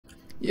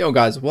Yo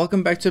guys,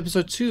 welcome back to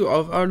episode 2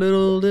 of our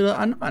little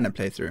Undermine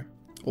playthrough.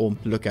 Or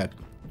look at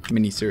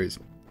mini-series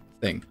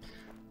thing.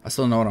 I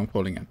still know what I'm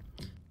calling it.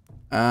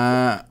 Oh,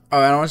 and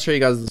I want to show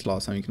you guys this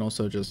last time. You can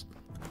also just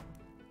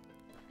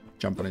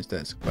jump on his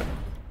desk, but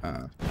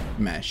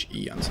mash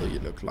E until you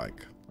look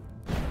like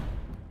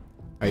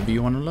maybe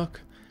you want to look.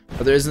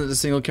 But there isn't a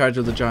single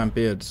character with a giant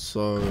beard,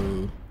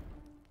 so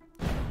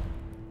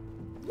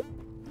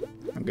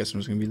I'm guessing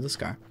it's going to be this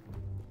guy.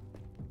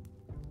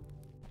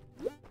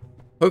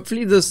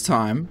 Hopefully this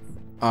time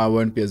I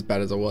won't be as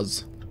bad as I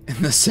was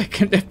in the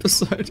second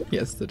episode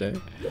yesterday.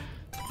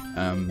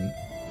 I'm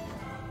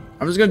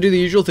just gonna do the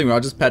usual thing where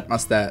I'll just pat my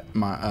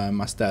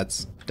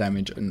stats,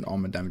 damage and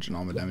armor, damage and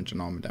armor, damage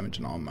and armor, damage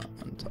and armor,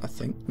 and I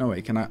think no way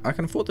I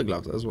can afford the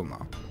gloves as well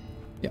now.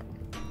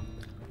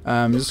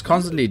 Yeah. Just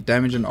constantly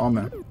damage and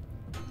armor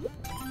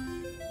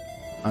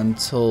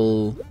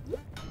until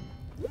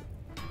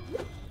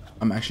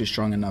I'm actually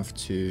strong enough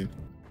to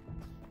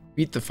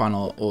beat the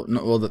final, or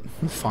no, well, the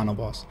final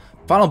boss.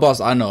 Final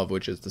boss I know of,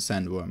 which is the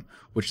sandworm,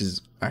 which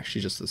is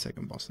actually just the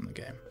second boss in the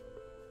game.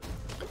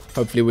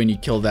 Hopefully when you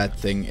kill that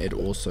thing, it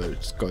also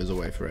just goes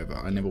away forever.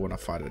 I never want to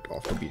fight it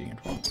after beating it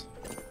once.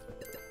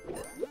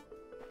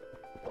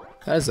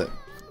 That is a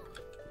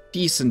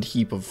decent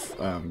heap of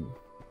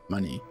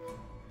money.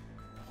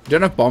 You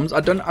don't have bombs?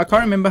 I can't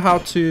remember how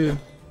to...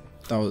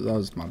 That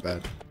was my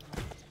bad.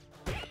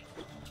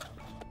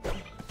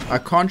 I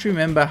can't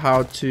remember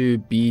how to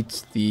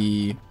beat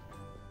the...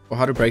 or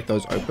how to break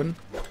those open.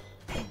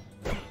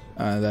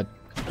 That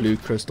blue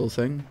crystal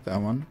thing, that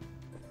one.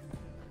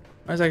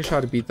 I was actually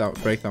trying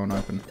to break that one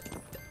open.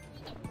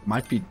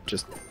 Might be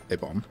just a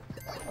bomb.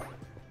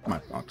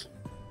 Might not.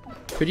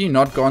 Could you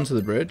not go onto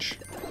the bridge?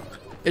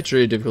 It's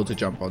really difficult to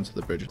jump onto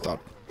the bridge without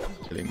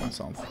killing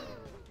myself.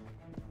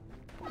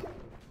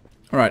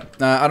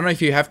 Alright, I don't know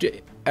if you have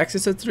to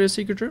access it through a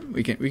secret room.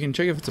 We can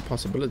check if it's a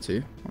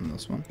possibility on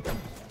this one.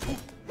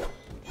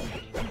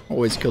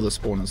 Always kill the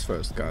spawners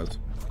first, guys.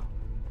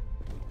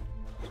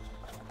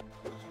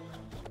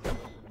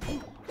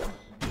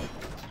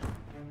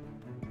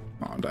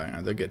 Oh,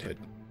 dang, they get hit.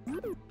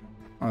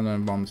 Oh, no,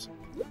 bombs.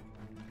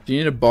 You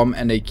need a bomb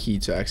and a key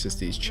to access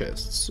these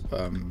chests.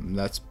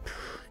 That's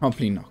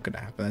probably not going to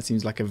happen. That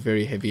seems like a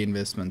very heavy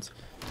investment.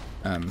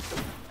 In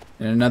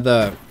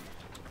another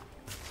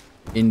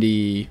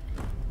indie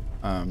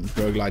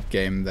roguelike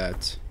game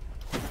that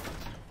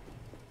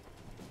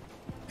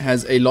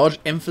has a large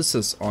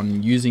emphasis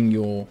on using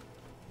your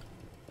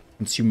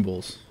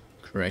consumables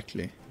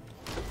correctly.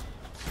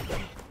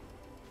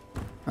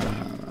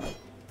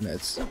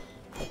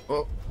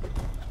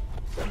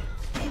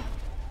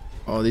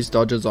 Oh, these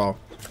dodges are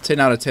 10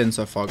 out of 10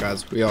 so far,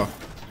 guys. We are...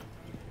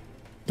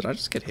 Did I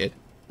just get hit?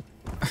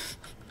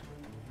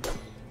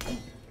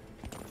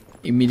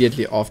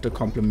 Immediately after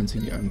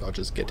complimenting your own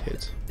dodges, get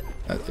hit.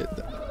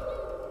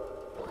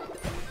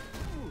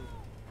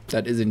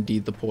 That is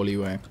indeed the poorly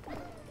way.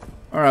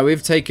 Alright,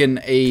 we've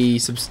taken a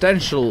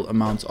substantial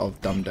amount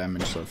of dumb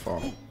damage so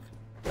far.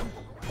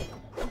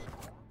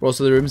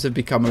 Also, the rooms have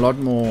become a lot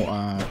more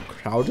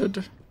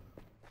crowded.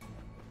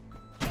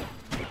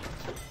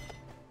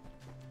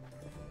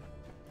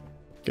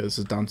 Okay, this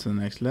is down to the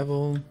next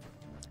level.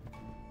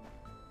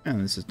 And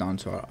this is down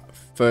to our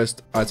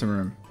first item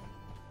room.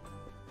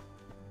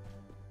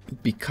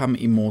 Become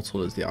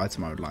immortal is the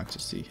item I would like to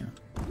see here.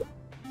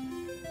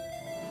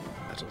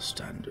 Battle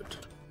standard.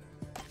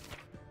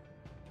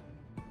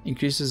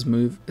 Increases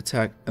move,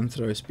 attack, and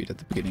throw speed at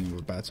the beginning of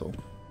a battle.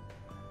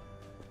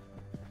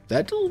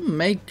 That'll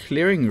make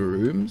clearing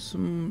rooms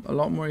a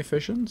lot more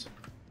efficient.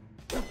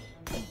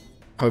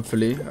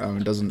 Hopefully,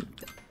 it doesn't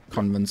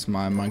convince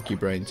my monkey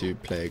brain to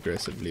play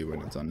aggressively when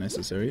it's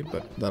unnecessary,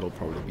 but that'll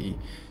probably be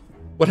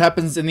what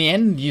happens in the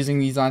end using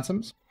these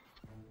items.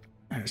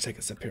 Let's take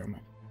a sip here.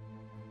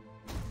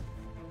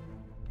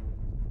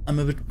 I'm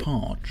a bit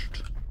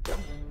parched.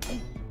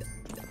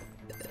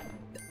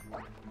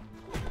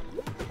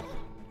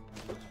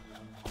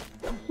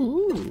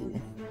 Ooh.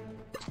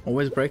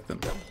 Always break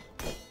them.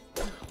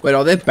 Wait,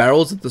 are there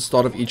barrels at the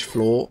start of each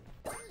floor?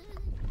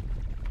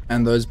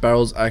 And those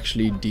barrels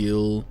actually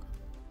deal...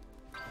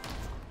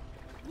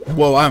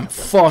 Whoa, I'm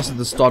fast at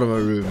the start of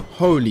a room.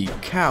 Holy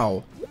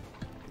cow.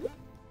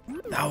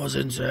 That was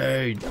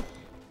insane.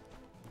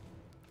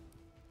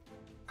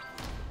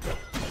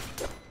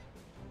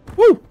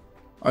 Woo!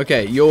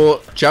 Okay, your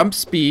jump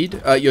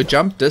speed, your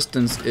jump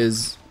distance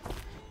is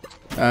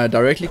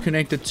directly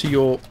connected to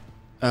your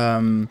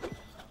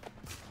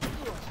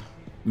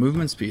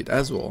movement speed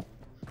as well.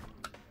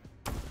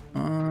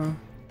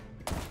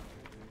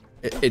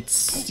 It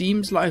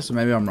seems like, so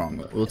maybe I'm wrong,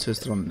 but we'll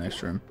test it on the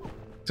next room.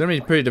 It's gonna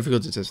be pretty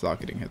difficult to test without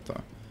getting hit though.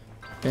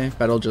 Okay,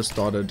 battle just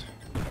started.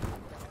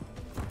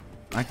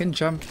 I can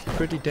jump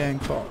pretty dang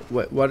far.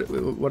 Wait, what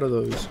are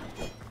those?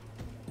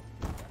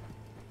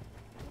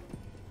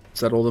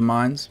 Is that all the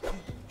mines?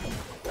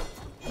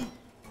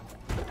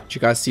 Did you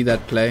guys see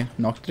that play?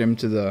 Knocked him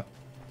into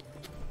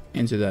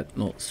that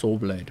little saw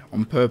blade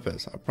on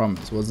purpose. I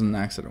promise, it wasn't an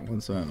accident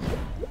whatsoever.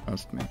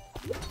 Trust me.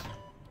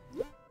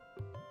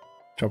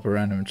 Drop a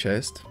random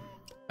chest.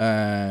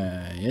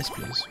 Yes,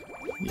 please.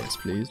 Yes,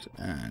 please.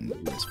 And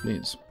yes,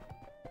 please.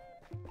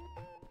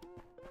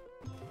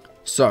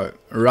 So,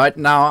 right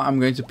now I'm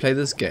going to play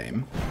this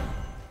game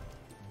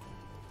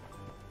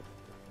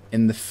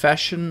in the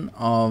fashion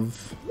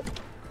of...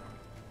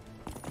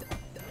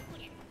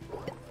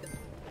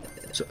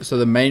 So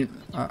the main...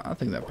 I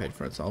think that paid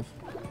for itself.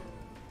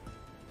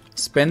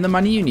 Spend the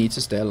money you need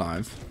to stay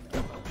alive.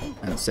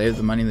 And save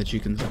the money that you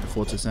can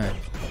afford to save.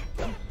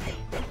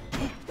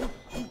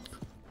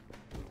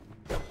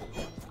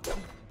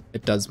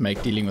 It does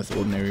make dealing with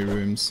ordinary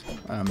rooms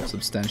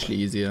substantially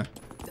easier.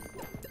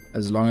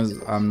 As long as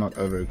I'm not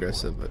over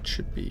aggressive, it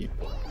should be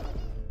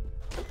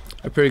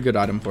a pretty good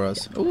item for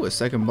us. Oh, a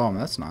second bomb,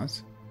 that's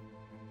nice.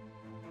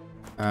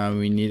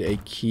 We need a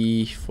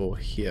key for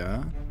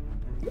here.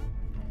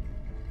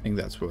 I think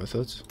that's worth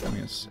it. I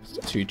mean, it's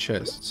 2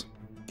 chests.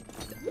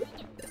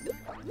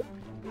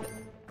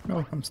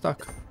 Oh, I'm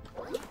stuck.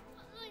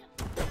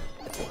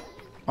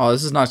 Oh,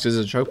 this is nice because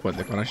there's a choke point.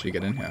 They can't actually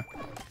get in here.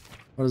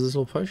 What does this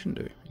little potion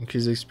do?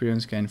 Increase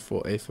experience gain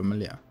for a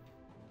familiar.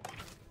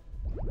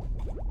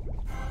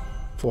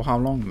 For how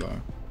long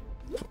though?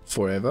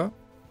 Forever?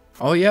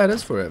 Oh yeah, it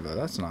is forever.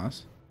 That's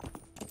nice.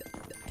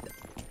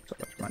 So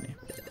much money.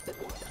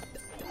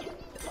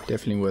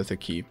 Definitely worth a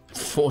key.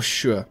 For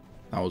sure.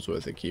 That was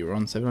worth a key. We're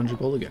on 700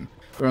 gold again.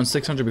 We were on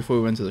 600 before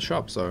we went to the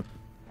shop, so...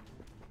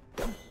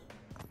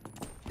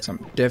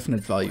 some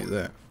definite value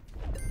there.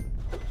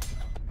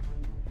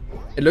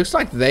 It looks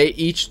like they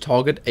each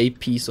target a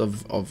piece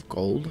of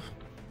gold.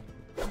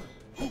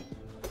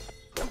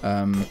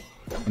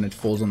 When it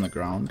falls on the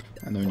ground.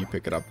 And then when you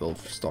pick it up, they'll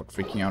start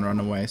freaking out and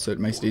run away. So it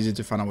makes it easier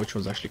to find out which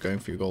one's actually going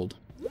for your gold.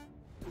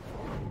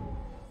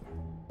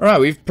 Alright,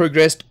 we've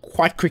progressed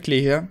quite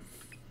quickly here.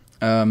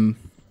 The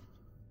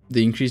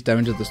increased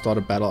damage at the start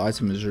of battle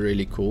item is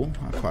really cool.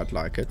 I quite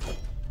like it.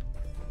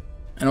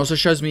 And also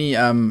shows me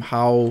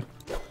how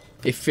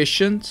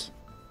efficient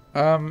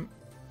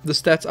the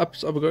stats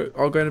ups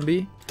are going to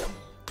be.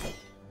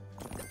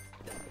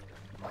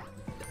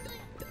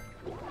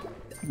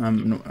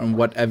 And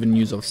what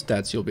avenues of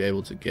stats you'll be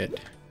able to get.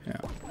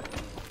 Yeah.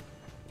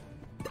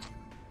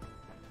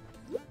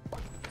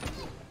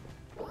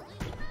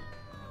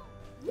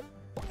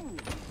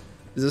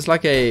 Is this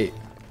like a...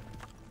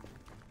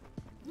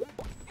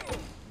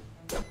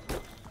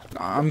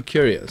 I'm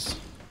curious.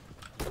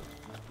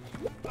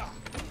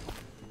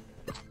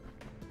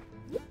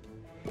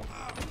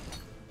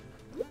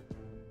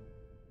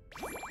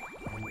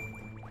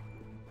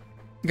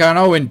 Okay, I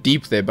know I went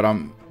deep there, but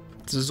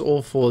this is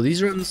all for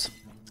these runs.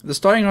 The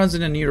starting runs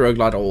in a new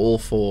roguelite are all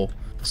for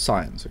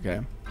science, okay?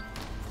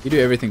 You do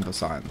everything for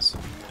science.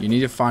 You need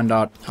to find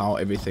out how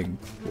everything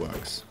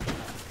works.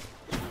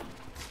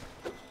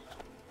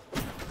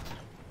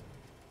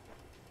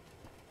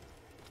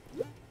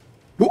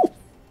 Ooh!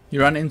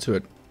 You run into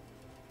it.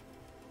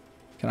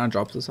 Can I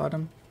drop this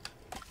item?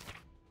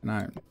 Can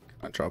I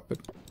drop it?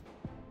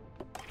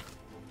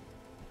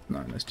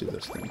 No, let's do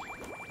this thing.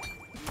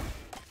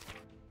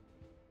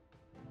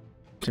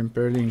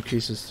 Temporarily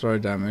increases throw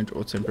damage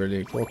or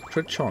temporarily... Well,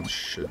 crit chance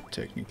should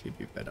technically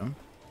be better.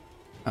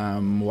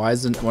 Why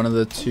isn't one of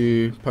the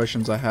 2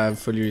 potions I have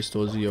fully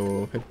restores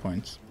your hit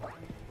points?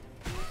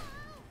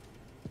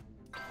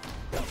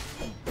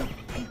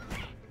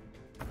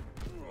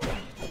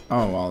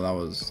 Oh well, that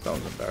was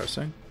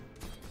embarrassing.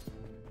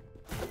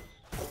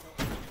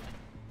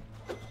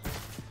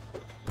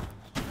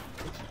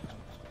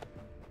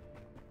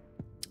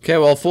 Okay,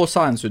 well, for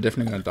science, we're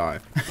definitely gonna die.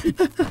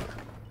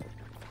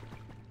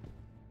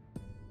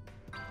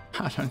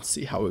 I don't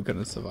see how we're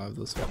gonna survive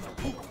this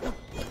one.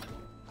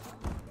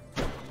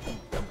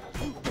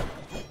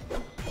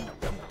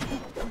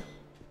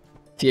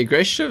 The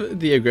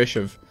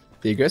aggressive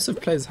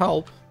players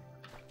help.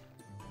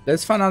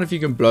 Let's find out if you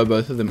can blow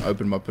both of them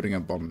open by putting a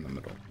bomb in the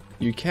middle.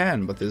 You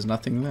can, but there's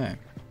nothing there.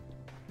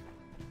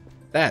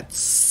 That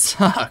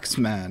sucks,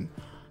 man.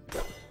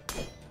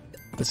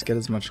 Let's get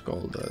as much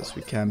gold as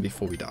we can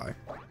before we die.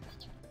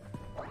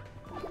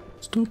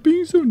 Stop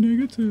being so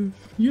negative.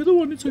 You're the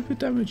one who took the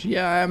damage.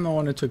 Yeah, I am the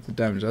one who took the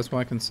damage. That's why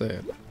I can say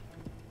it.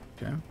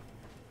 Okay.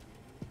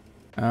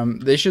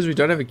 The issue is we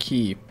don't have a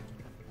key.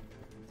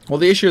 Well,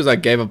 the issue is I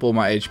gave up all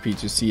my HP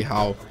to see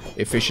how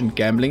efficient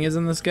gambling is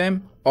in this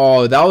game.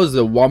 Oh, that was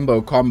the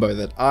wombo combo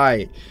that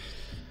I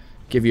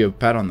give you a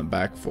pat on the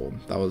back for.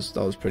 That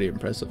was pretty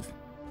impressive.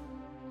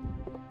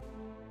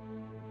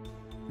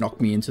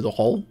 Knocked me into the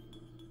hole.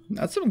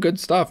 That's some good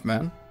stuff,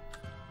 man.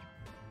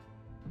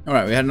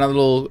 Alright, we had another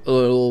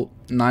little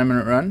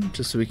 9-minute run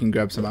just so we can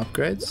grab some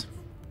upgrades.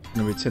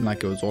 And pretend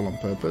like it was all on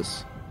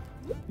purpose.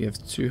 We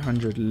have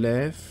 200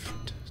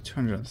 left.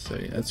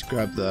 230. Let's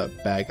grab the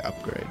bag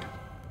upgrade.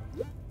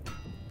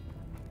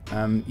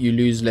 You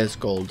lose less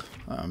gold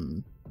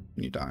when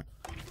you die.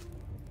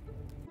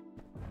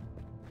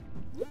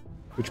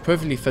 Which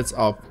perfectly fits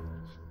our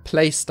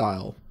play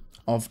style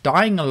of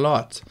dying a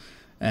lot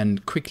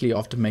and quickly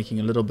after making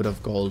a little bit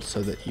of gold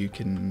so that you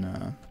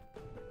can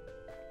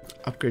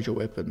upgrade your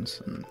weapons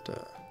and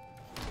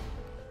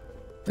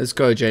Let's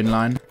go, Jane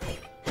Line.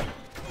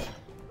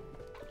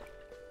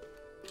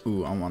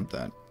 Ooh, I want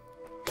that.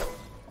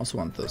 Also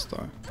want this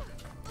though.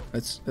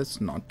 Let's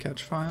not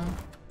catch fire.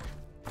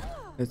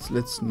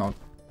 Let's not.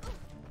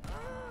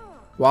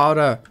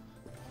 Water.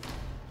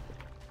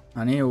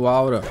 I need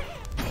water.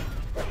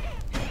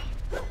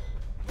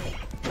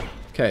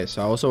 Okay,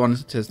 so I also wanted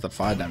to test the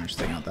fire damage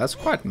thing out. That's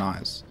quite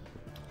nice.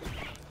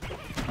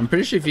 I'm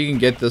pretty sure if you can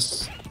get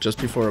this just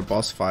before a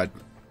boss fight,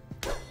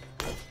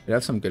 it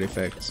have some good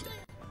effects.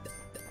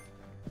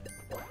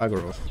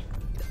 Bugger off.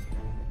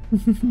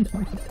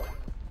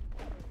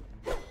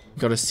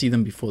 Gotta see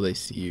them before they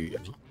see you.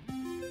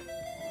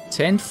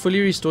 10 fully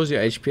restores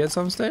your HP at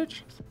some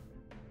stage.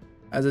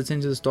 As it's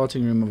into the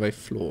starting room of a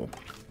floor.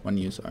 One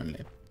use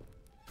only.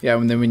 Yeah,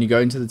 and then when you go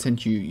into the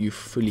tent, you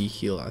fully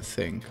heal, I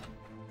think.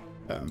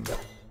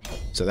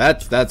 So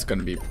that's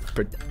gonna be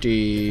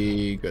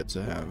pretty good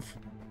to have.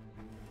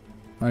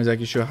 Not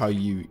exactly sure how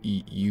you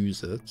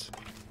use it.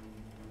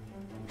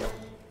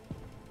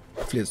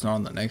 Hopefully it's not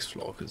on the next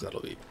floor, because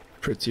that'll be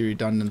pretty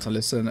redundant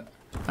unless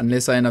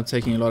I end up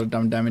taking a lot of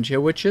dumb damage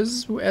here, which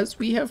is, as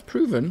we have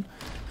proven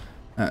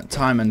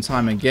time and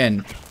time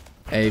again,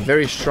 a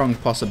very strong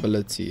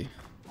possibility.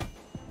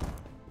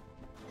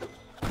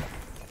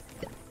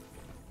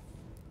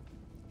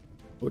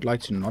 Would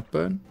like to not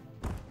burn.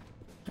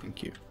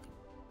 Thank you.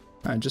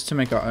 Just to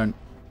make our own.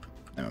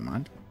 Never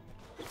mind.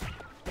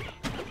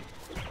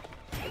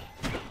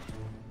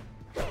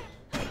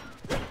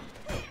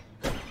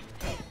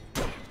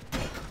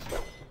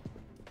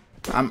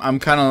 I'm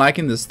kind of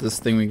liking this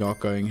thing we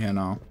got going here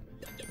now.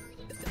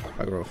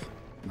 Bugger off.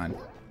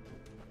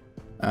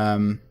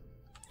 9.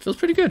 Feels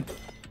pretty good.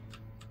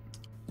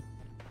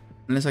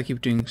 Unless I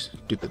keep doing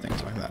stupid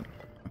things like that.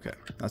 Okay,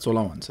 that's all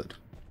I wanted.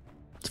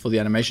 It's for the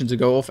animation to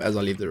go off as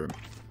I leave the room.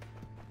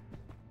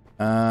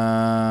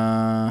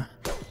 I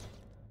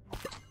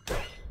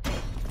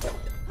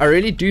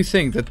really do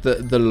think that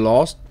the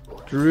last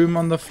room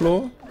on the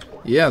floor,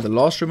 yeah, the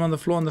last room on the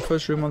floor and the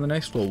first room on the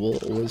next floor will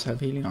always have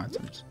healing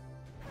items.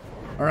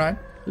 Alright,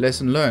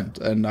 lesson learned.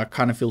 And I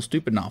kind of feel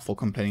stupid now for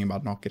complaining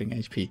about not getting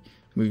HP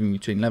moving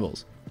between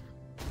levels.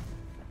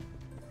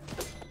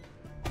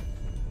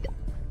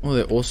 Oh,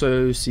 they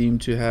also seem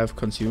to have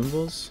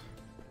consumables.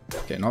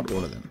 Okay, not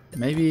all of them.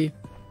 Maybe.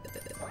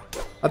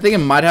 I think it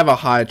might have a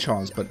higher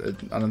chance, but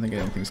I don't think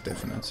anything's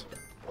definite.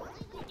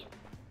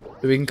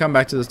 So we can come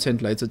back to this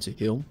tent later to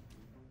heal.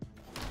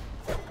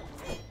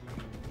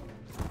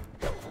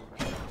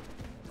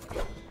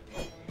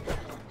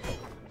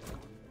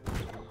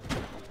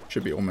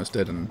 Should be almost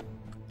dead, and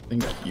I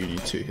think you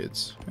need 2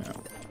 hits. Yeah.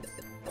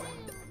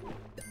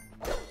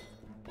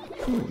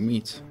 Ooh,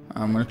 meat.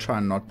 I'm gonna try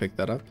and not pick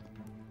that up.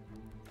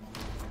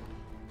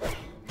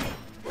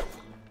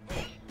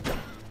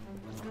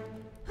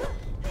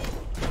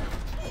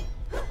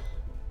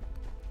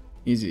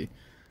 Easy.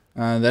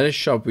 That is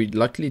shop. We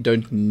luckily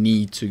don't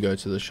need to go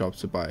to the shop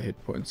to buy a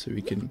hit point, so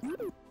we can.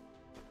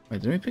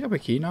 Wait, did we pick up a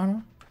key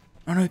now?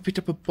 Oh no, we picked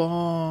up a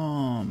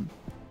bomb.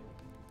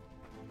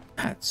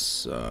 That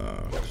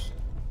sucks.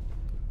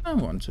 I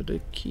wanted a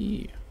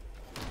key.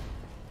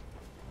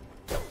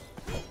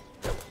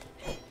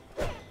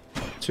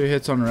 2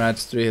 hits on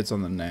rats, 3 hits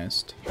on the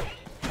nest.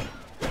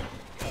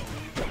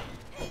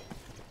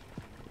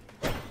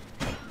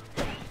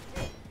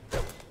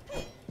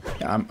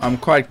 Yeah, I'm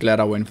quite glad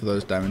I went for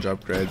those damage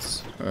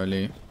upgrades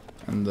early,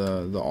 and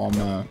the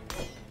armor.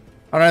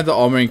 I don't know if the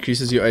armor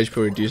increases your HP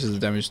or reduces the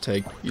damage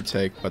you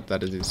take, but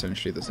that is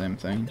essentially the same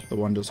thing. The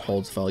one just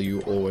holds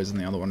value always, and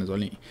the other one is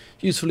only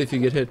useful if you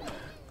get hit.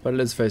 But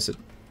let's face it,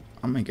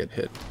 I'm gonna get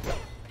hit.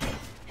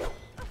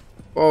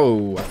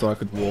 Oh, I thought I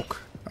could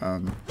walk,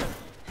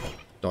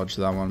 dodge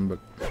that one, but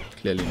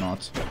clearly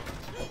not.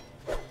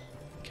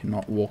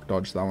 Cannot walk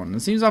dodge that one. It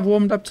seems I've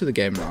warmed up to the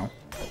game now.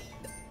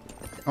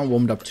 Not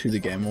warmed up to the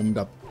game, warmed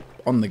up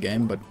on the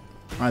game, but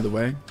either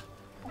way,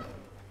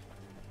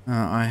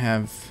 I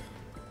have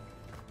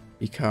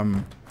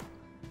become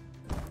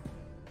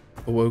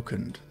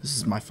awoken. This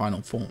is my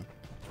final form.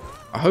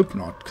 I hope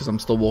not, because I'm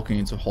still walking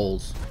into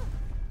holes.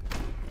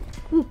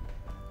 Woo.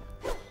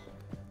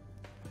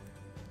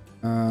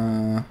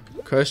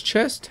 Cursed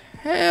chest?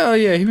 Hell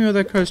yeah, hit me with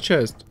that cursed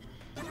chest.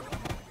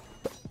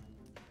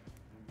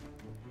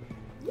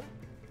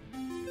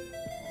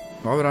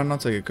 Why would I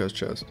not take a cursed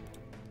chest?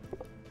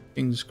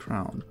 King's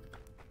crown.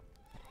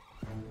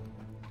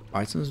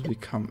 Items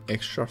become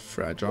extra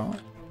fragile.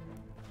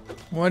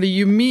 What do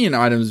you mean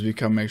items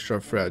become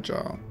extra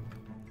fragile?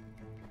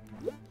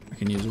 I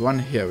can use one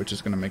here, which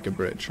is going to make a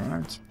bridge,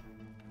 right?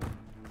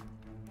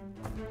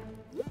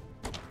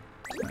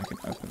 I can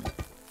open it.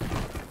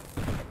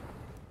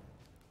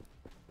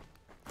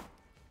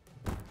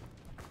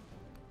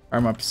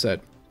 I'm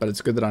upset, but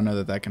it's good that I know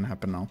that that can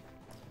happen now.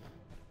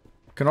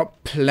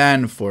 Cannot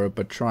plan for it,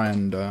 but try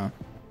and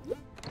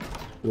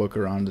work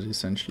around it,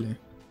 essentially.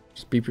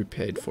 Just be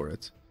prepared for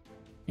it.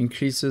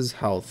 Increases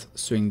health,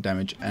 swing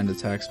damage, and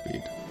attack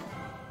speed.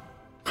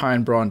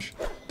 Iron branch.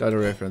 Data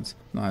reference.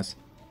 Nice.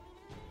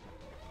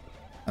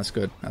 That's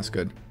good. That's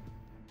good.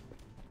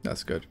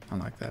 That's good. I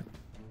like that.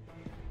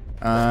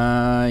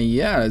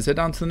 Yeah, let's head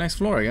down to the next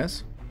floor, I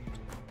guess.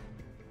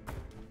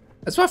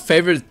 That's my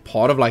favorite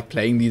part of like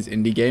playing these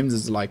indie games,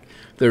 is like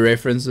the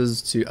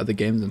references to other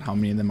games and how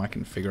many of them I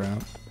can figure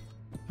out.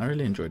 I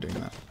really enjoy doing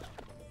that.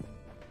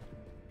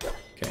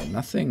 Okay,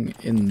 nothing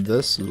in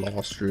this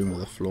last room of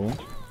the floor.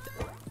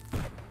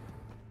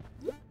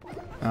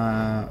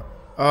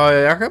 Oh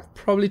yeah, I could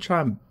probably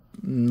try and...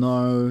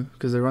 No,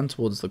 because they run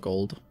towards the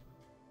gold.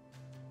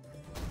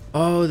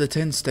 Oh, the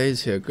 10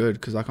 stays here. Good,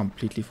 because I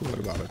completely forgot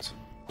about it.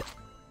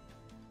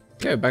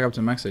 Okay, back up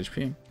to max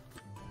HP.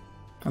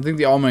 I think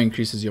the armor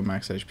increases your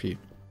max HP.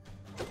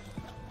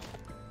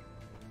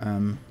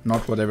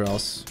 Not whatever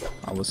else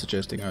I was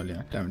suggesting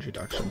earlier. Damage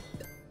reduction.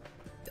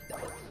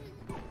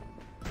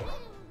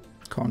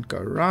 Can't go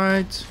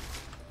right.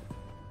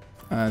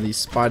 These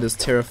spiders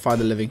terrify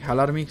the living hell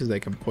out of me because they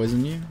can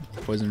poison you.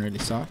 Poison really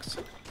sucks.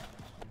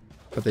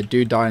 But they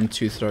do die in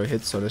 2 throw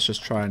hits, so let's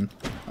just try and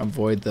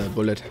avoid the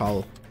bullet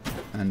hell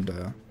and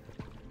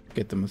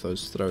get them with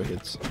those throw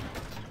hits.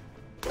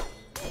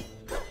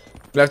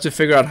 We'll have to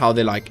figure out how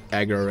they like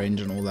aggro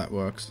range and all that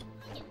works.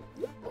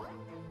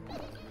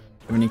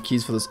 Have any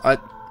keys for this? I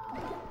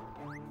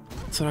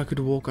thought I could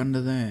walk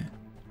under there.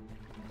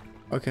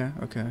 Okay.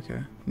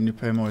 Need to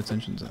pay more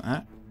attention to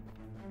that.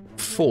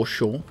 For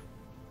sure.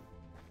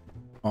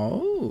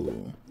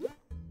 Oh.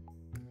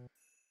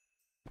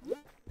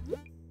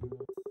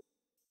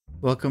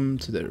 Welcome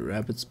to the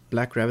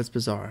Black Rabbit's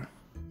Bazaar,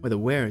 where the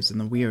wares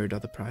and the weird are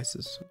the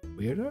prices.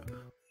 Weirder?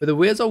 Where the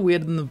wares are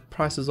weird and the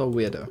prices are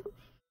weirder.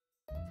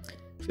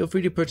 Feel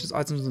free to purchase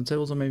items on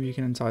tables, or maybe you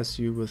can entice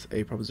you with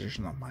a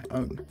proposition of my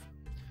own.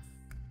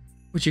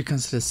 Would you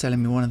consider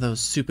selling me one of those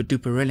super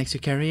duper relics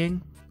you're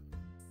carrying?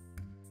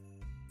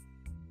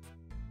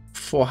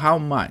 For how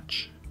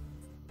much?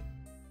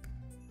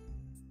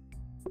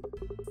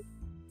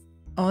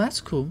 Oh,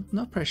 that's cool.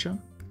 No pressure.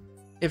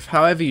 If,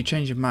 however, you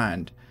change your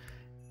mind,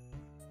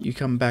 you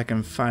come back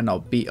and find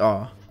out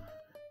BR,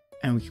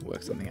 and we can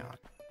work something out.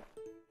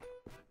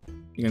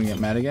 You gonna get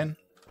mad again?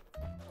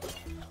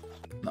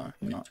 No,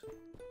 you're not.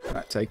 Can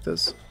I take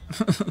this?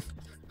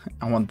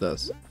 I want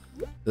this.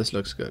 This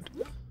looks good.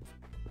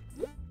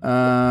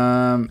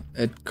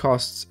 It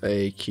costs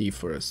a key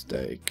for a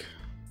steak.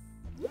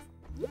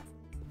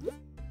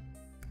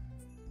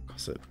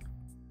 Costs a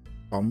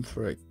bomb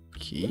for a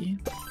key?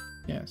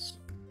 Yes.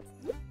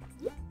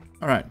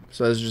 Alright,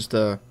 so it's just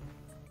a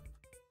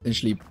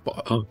essentially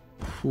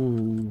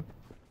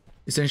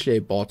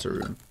a barter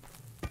room.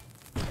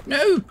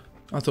 No!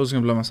 I thought I was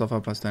gonna blow myself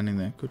up by standing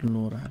there. Good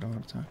lord, I had a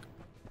heart attack.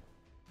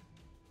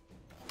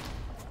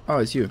 Oh,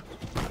 it's you.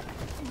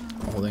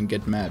 Oh, then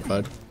get mad,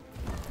 bud.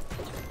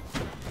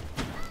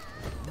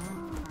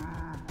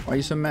 Why are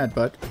you so mad,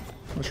 bud?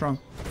 What's wrong?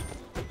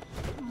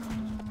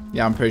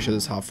 Yeah, I'm pretty sure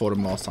this is how I fought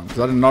him last time,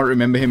 because I did not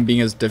remember him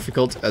being as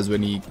difficult as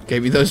when he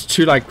gave me those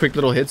 2 like quick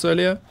little hits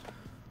earlier.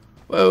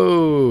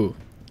 Whoa!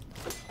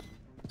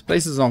 This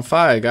place is on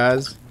fire,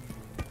 guys.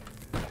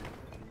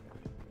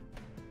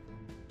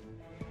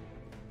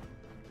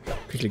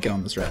 Quickly get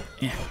on this rat.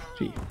 Yeah,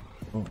 3,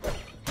 4.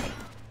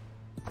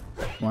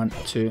 1,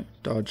 2,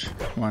 dodge.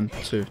 1,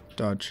 2,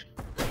 dodge.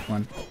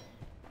 1.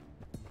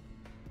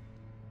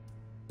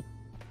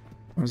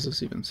 What does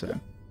this even say?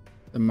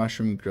 The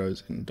mushroom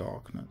grows in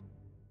darkness.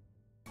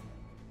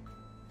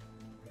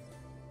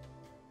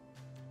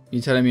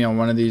 You telling me on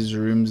one of these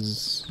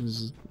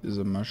rooms is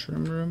a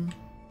mushroom room?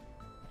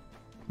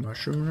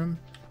 Mushroom room?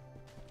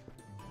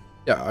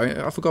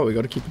 Yeah, I forgot we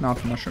got to keep an eye out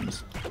for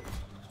mushrooms.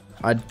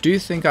 I do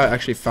think I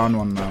actually found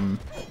one in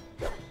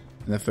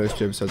the first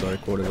 2 episodes I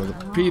recorded of the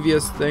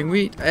previous thing.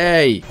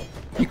 Hey!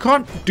 You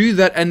can't do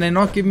that and then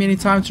not give me any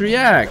time to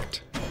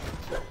react!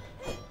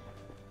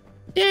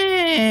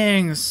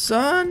 Dang,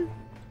 son!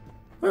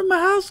 Where'd my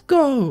house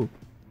go?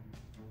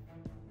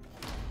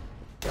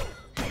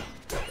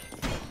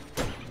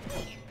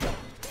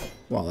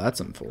 Well, that's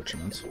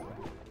unfortunate.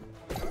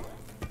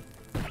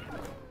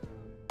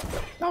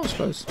 That was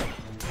close.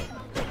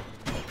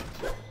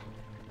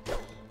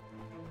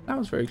 That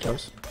was very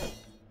close.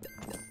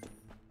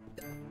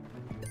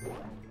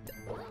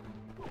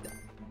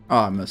 Oh,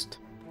 I missed.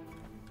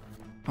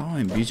 Oh,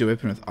 imbue your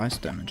weapon with ice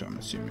damage, I'm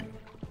assuming.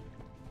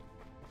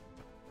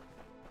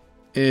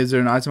 Is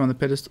there an item on the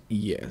pedestal?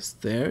 Yes,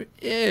 there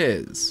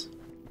is.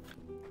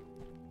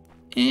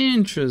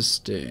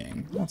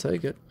 Interesting. I'll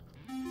take it.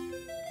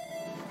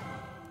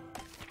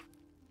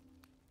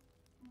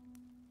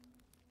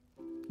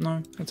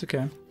 No, that's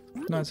okay.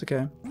 No, it's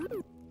okay.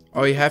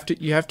 Oh, you have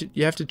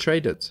to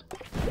trade it.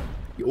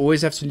 You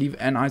always have to leave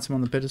an item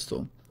on the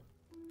pedestal.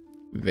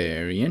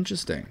 Very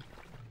interesting.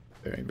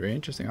 Very, very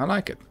interesting. I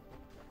like it.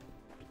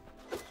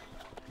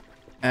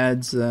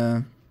 Adds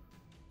little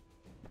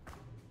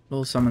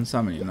summon,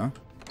 you know.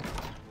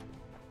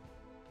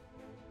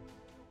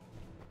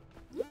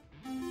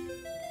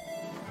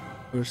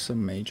 Ursa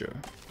Major.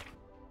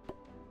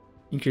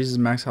 Increases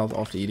max health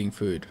after eating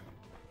food.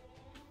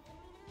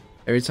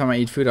 Every time I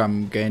eat food,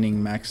 I'm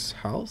gaining max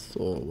health,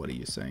 or what are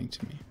you saying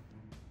to me?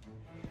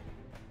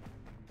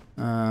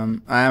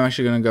 I am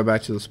actually going to go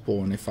back to the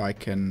spawn if I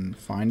can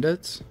find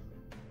it.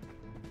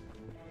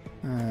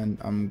 And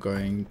I'm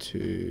going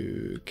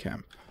to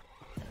camp.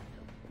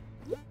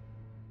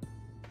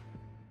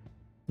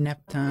 Nap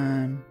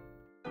time.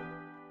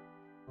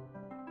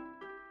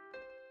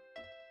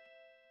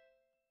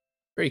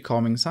 Very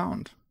calming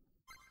sound.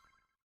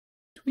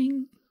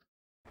 Twing.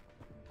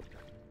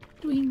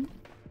 Twing.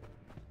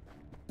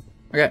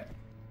 Okay.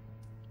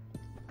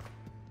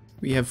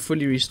 We have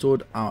fully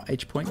restored our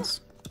H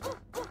points.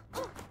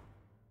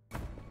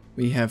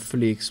 We have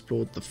fully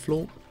explored the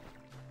floor.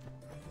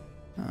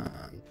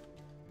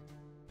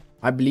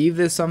 I believe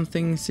there's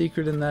something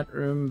secret in that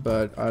room,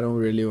 but I don't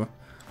really... Oh,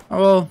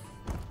 well,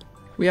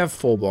 we have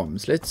 4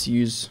 bombs. Let's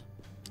use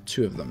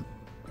 2 of them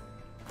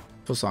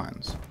for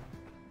science.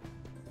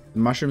 The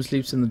mushroom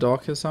sleeps in the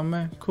dark here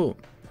somewhere? Cool.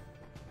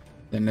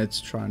 Then let's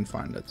try and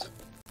find it.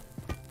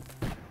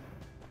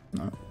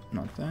 No,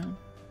 not there.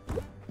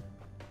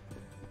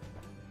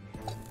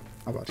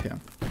 How about here?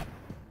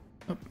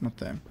 Nope, not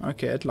there.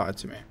 Okay, it lied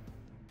to me.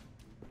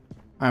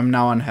 I'm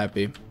now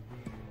unhappy.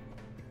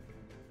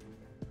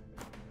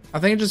 I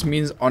think it just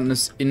means on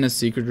this, in a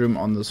secret room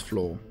on this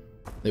floor,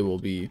 there will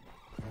be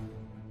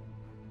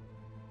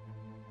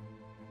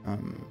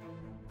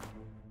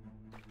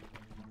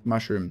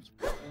mushrooms.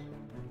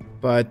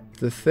 But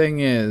the thing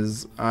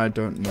is, I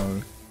don't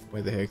know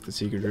where the heck the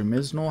secret room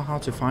is, nor how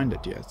to find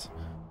it yet,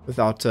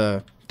 without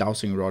a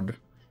dowsing rod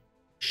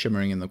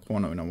shimmering in the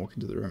corner when I walk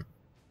into the room.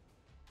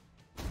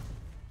 I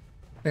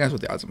think that's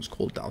what the item's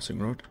called, dowsing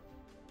rod.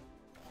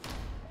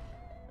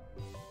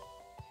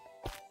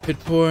 Hit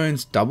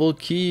points, double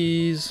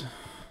keys.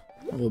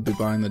 We'll be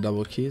buying the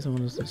double keys. And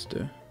what does this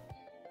do?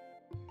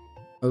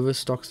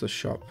 Overstocks the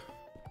shop.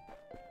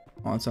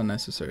 Oh, it's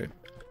unnecessary.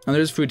 And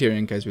there's food here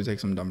in case we take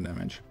some dumb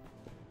damage.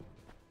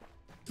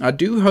 I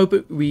do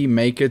hope we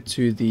make it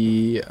to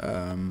the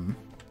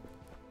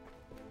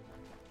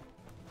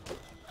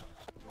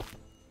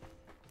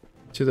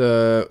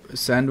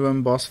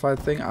sandworm boss fight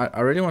thing. I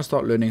really want to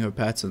start learning her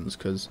patterns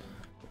because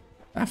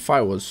that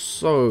fight was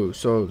so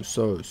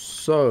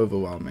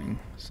overwhelming.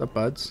 What's up,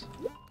 buds?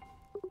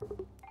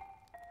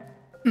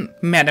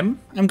 Madam,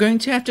 I'm going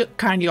to have to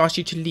kindly ask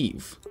you to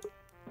leave.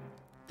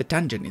 The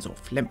dungeon is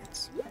off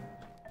limits.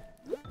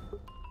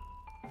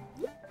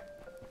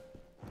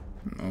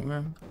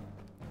 Okay.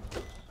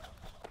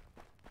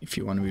 If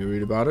you want to be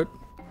rude about it.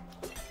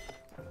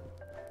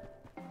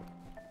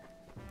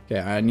 Okay,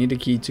 I need a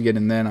key to get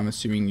in there, and I'm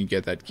assuming you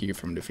get that key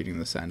from defeating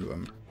the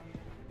sandworm.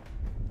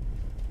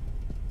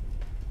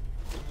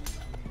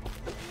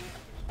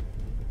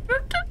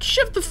 Don't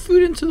shove the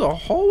food into the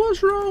hole.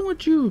 What's wrong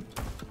with you?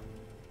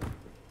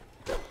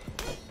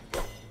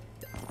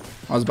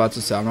 I was about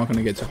to say, I'm not going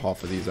to get to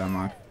half of these, am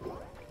I?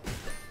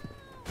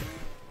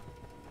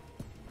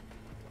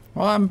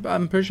 Well,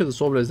 I'm pretty sure the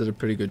Sawblades did a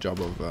pretty good job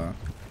of...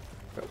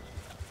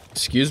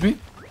 Excuse me?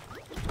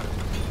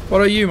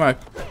 What are you, Mike?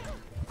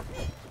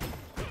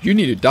 You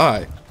need to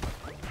die.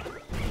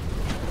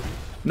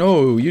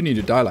 No, you need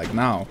to die like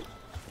now.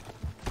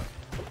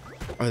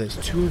 Oh, there's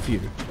 2 of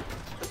you.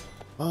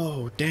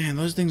 Oh, damn,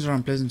 those things are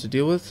unpleasant to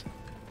deal with.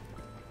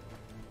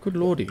 Good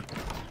lordy.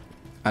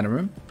 Item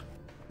room?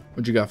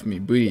 What you got for me?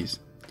 Booties.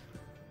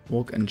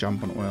 Walk and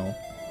jump on oil.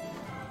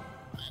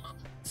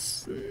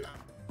 It's not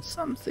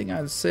something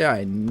I'd say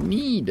I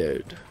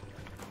needed.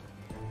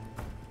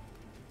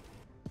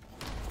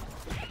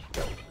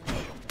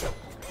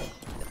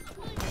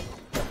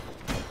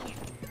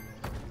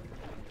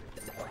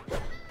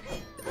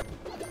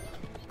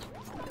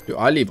 Do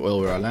I leave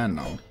oil where I land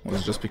now? Or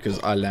is it just because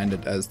I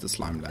landed as the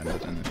slime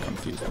landed and it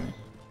confused me?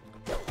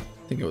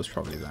 I think it was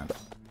probably that.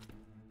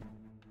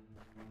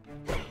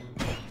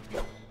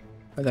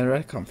 Where did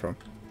that come from?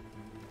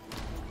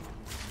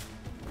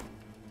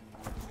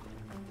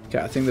 Okay,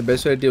 I think the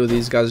best way to deal with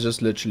these guys is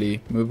just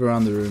literally move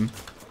around the room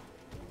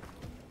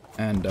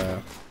and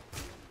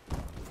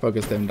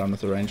focus them down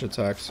with the range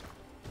attacks.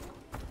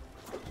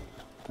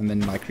 And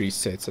then like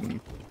reset and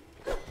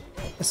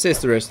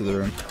assess the rest of the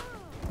room.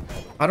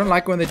 I don't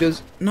like when they do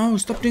this. No,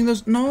 stop doing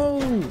those.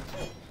 No!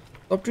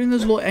 Stop doing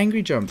those little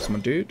angry jumps, my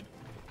dude.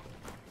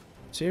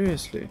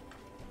 Seriously.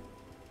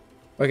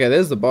 Okay,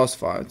 there's the boss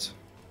fight.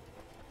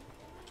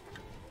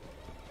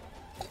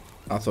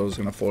 I thought it was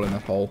going to fall in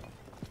that hole.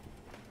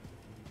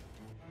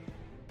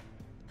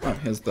 Oh,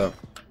 here's the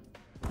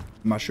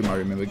mushroom I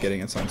remember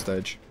getting at some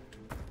stage.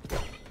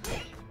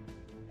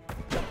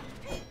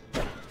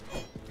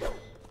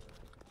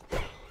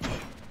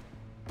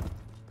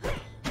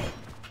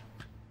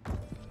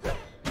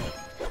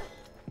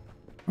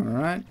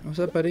 Alright, what's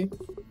up, buddy?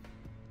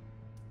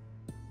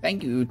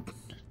 Thank you,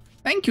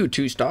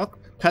 Two-Stock,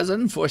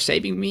 cousin, for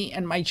saving me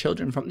and my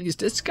children from these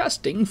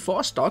disgusting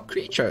 4-star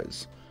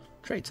creatures.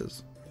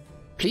 Traitors.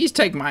 Please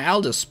take my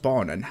eldest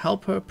spawn and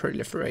help her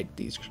proliferate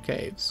these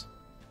caves.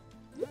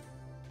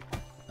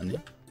 And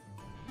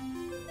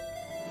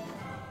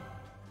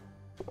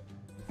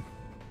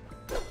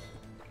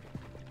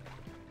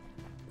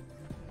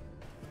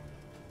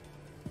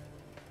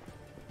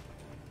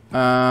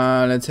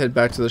Let's head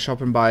back to the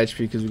shop and buy HP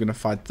because we're going to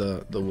fight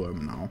the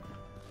worm now.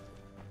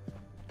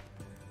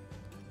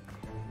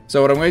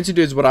 So what I'm going to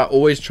do is what I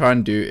always try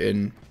and do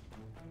in...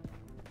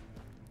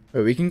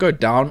 Wait, we can go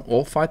down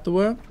or fight the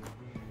worm?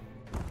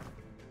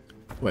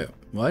 Wait,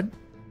 what?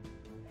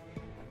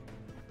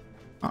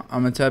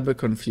 I'm a tad bit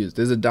confused.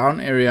 There's a down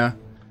area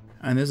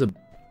and there's a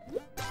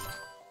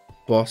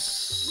boss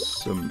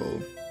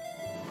symbol.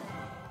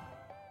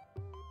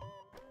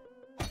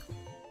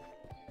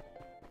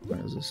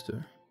 What does this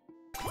do?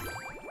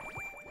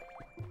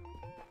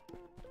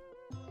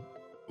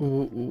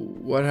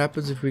 What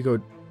happens if we go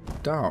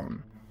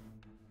down?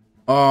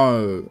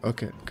 Oh,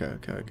 okay.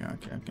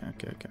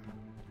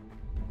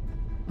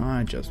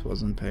 I just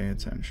wasn't paying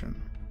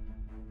attention.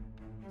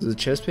 Is the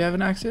chest we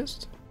haven't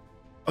accessed?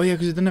 Oh yeah,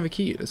 because we didn't have a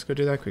key. Let's go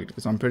do that quickly,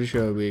 because I'm pretty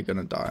sure we're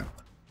gonna die.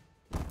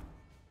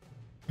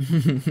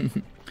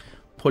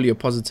 Pull your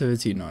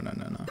positivity. No.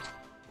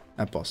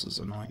 That boss is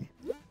annoying.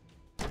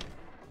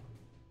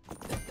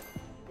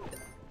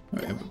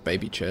 We have a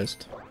baby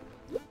chest.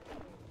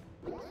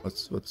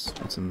 What's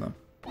in the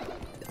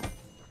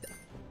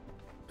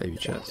baby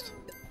chest?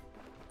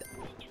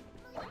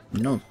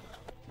 No.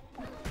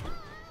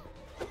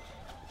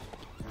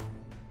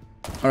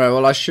 Alright,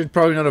 well I should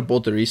probably not have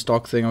bought the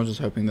restock thing. I was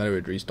just hoping that it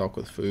would restock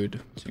with food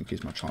to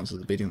increase my chances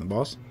of beating the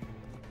boss.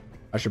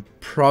 I should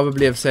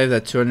probably have saved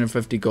that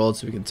 250 gold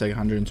so we can take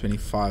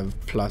 125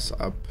 plus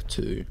up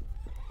to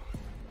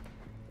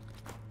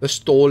the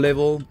store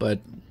level, but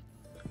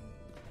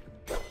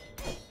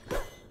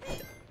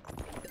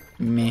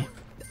meh.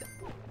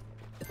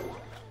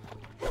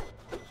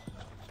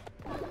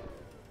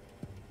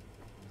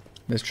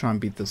 Let's try and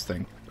beat this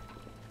thing.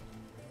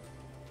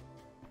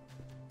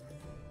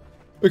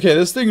 Okay,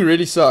 this thing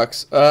really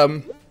sucks. Let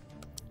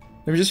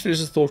me just finish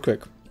this thought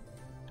quick.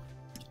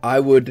 I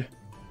would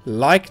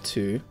like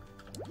to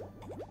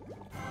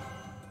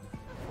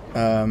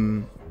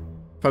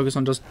focus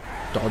on just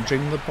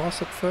dodging the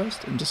boss at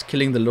first and just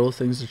killing the little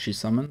things that she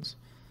summons.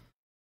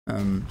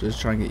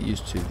 Just try and get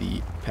used to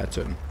the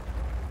pattern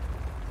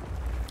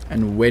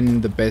and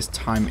when the best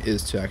time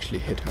is to actually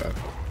hit her,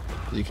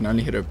 because you can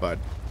only hit her butt.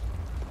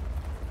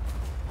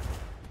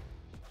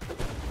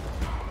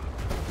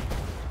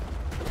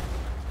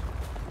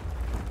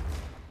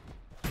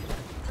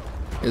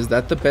 Is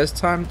that the best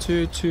time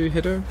to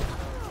hit her?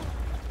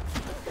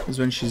 Is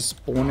when she's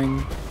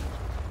spawning?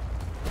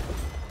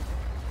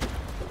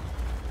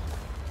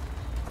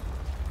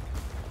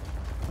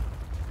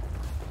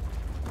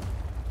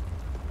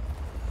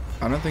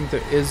 I don't think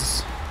there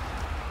is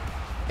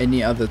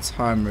any other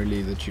time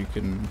really that you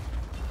can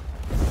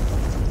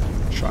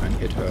try and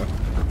hit her.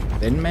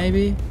 Then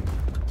maybe?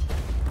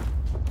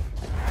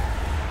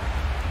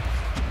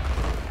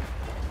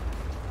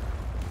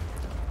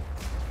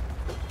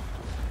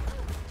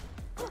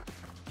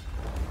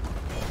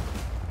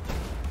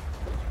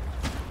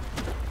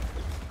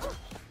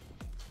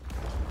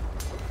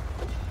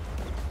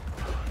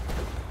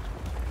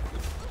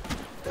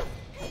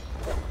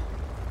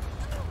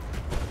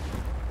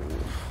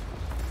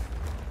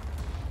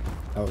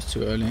 That was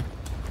too early.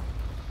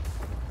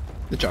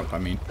 The jump, I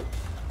mean.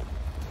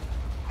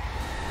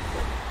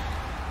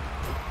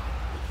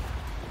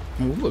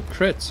 Ooh, a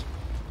crit.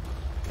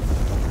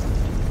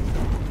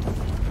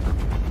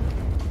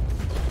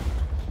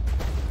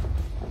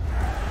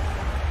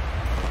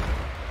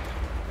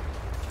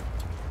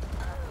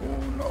 Oh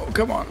no,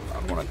 come on.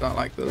 I don't want to die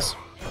like this.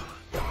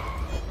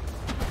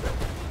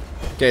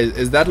 Okay,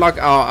 is that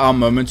like our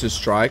moment to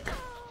strike?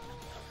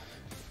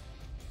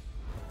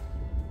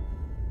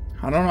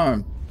 I don't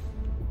know.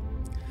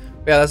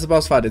 Yeah, that's the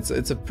boss fight.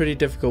 It's a pretty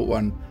difficult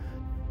one.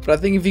 But I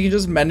think if you can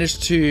just manage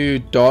to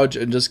dodge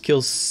and just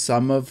kill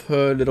some of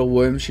her little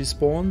worms she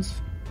spawns,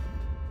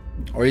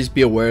 or at least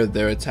be aware of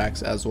their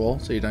attacks as well,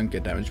 so you don't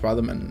get damaged by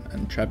them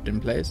and trapped in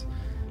place,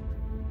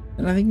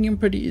 then I think you can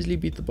pretty easily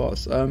beat the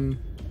boss. I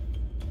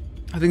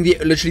think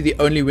literally the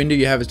only window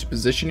you have is to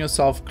position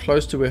yourself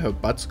close to where her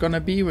butt's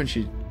gonna be when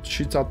she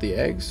shoots out the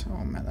eggs.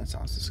 Oh man, that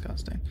sounds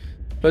disgusting.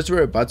 Close to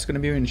where her butt's gonna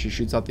be when she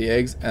shoots out the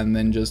eggs, and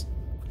then just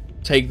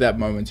take that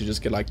moment to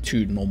just get like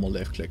 2 normal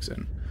left clicks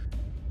in.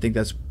 I think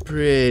that's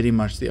pretty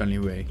much the only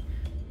way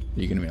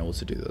you're gonna be able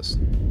to do this.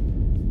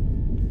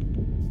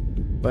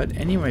 But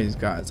anyways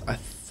guys, I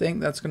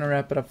think that's gonna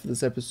wrap it up for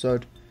this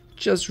episode,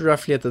 just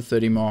roughly at the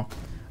 30 mark.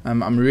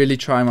 I'm really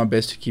trying my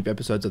best to keep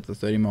episodes at the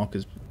 30 mark,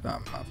 because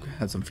I've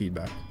had some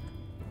feedback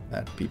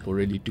that people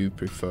really do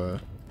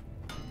prefer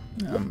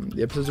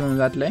the episodes are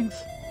that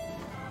length.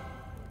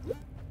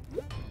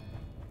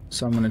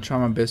 So I'm going to try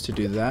my best to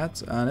do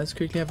that. Let's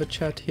quickly have a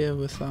chat here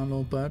with our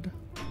little bud.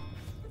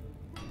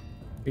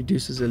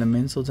 Reduces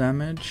elemental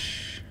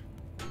damage.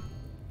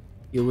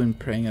 Heal when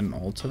praying at an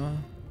altar.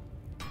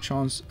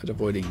 Chance at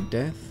avoiding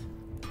death.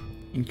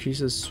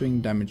 Increases swing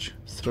damage,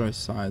 throw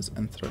size,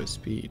 and throw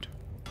speed.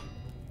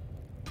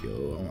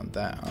 Yo, I want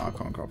that. Oh, I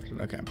can't craft it.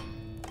 Okay.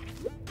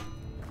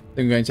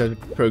 Then we're going to have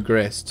to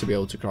progress to be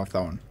able to craft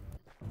that one.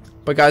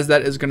 But guys,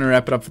 that is going to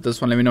wrap it up for this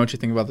one. Let me know what you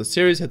think about the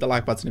series. Hit the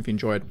like button if you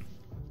enjoyed.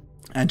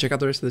 And check out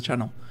the rest of the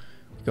channel.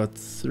 got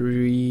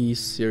 3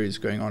 series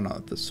going on now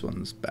that this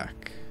one's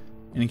back.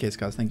 In any case,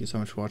 guys, thank you so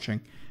much for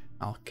watching.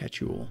 I'll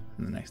catch you all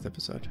in the next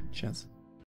episode. Cheers.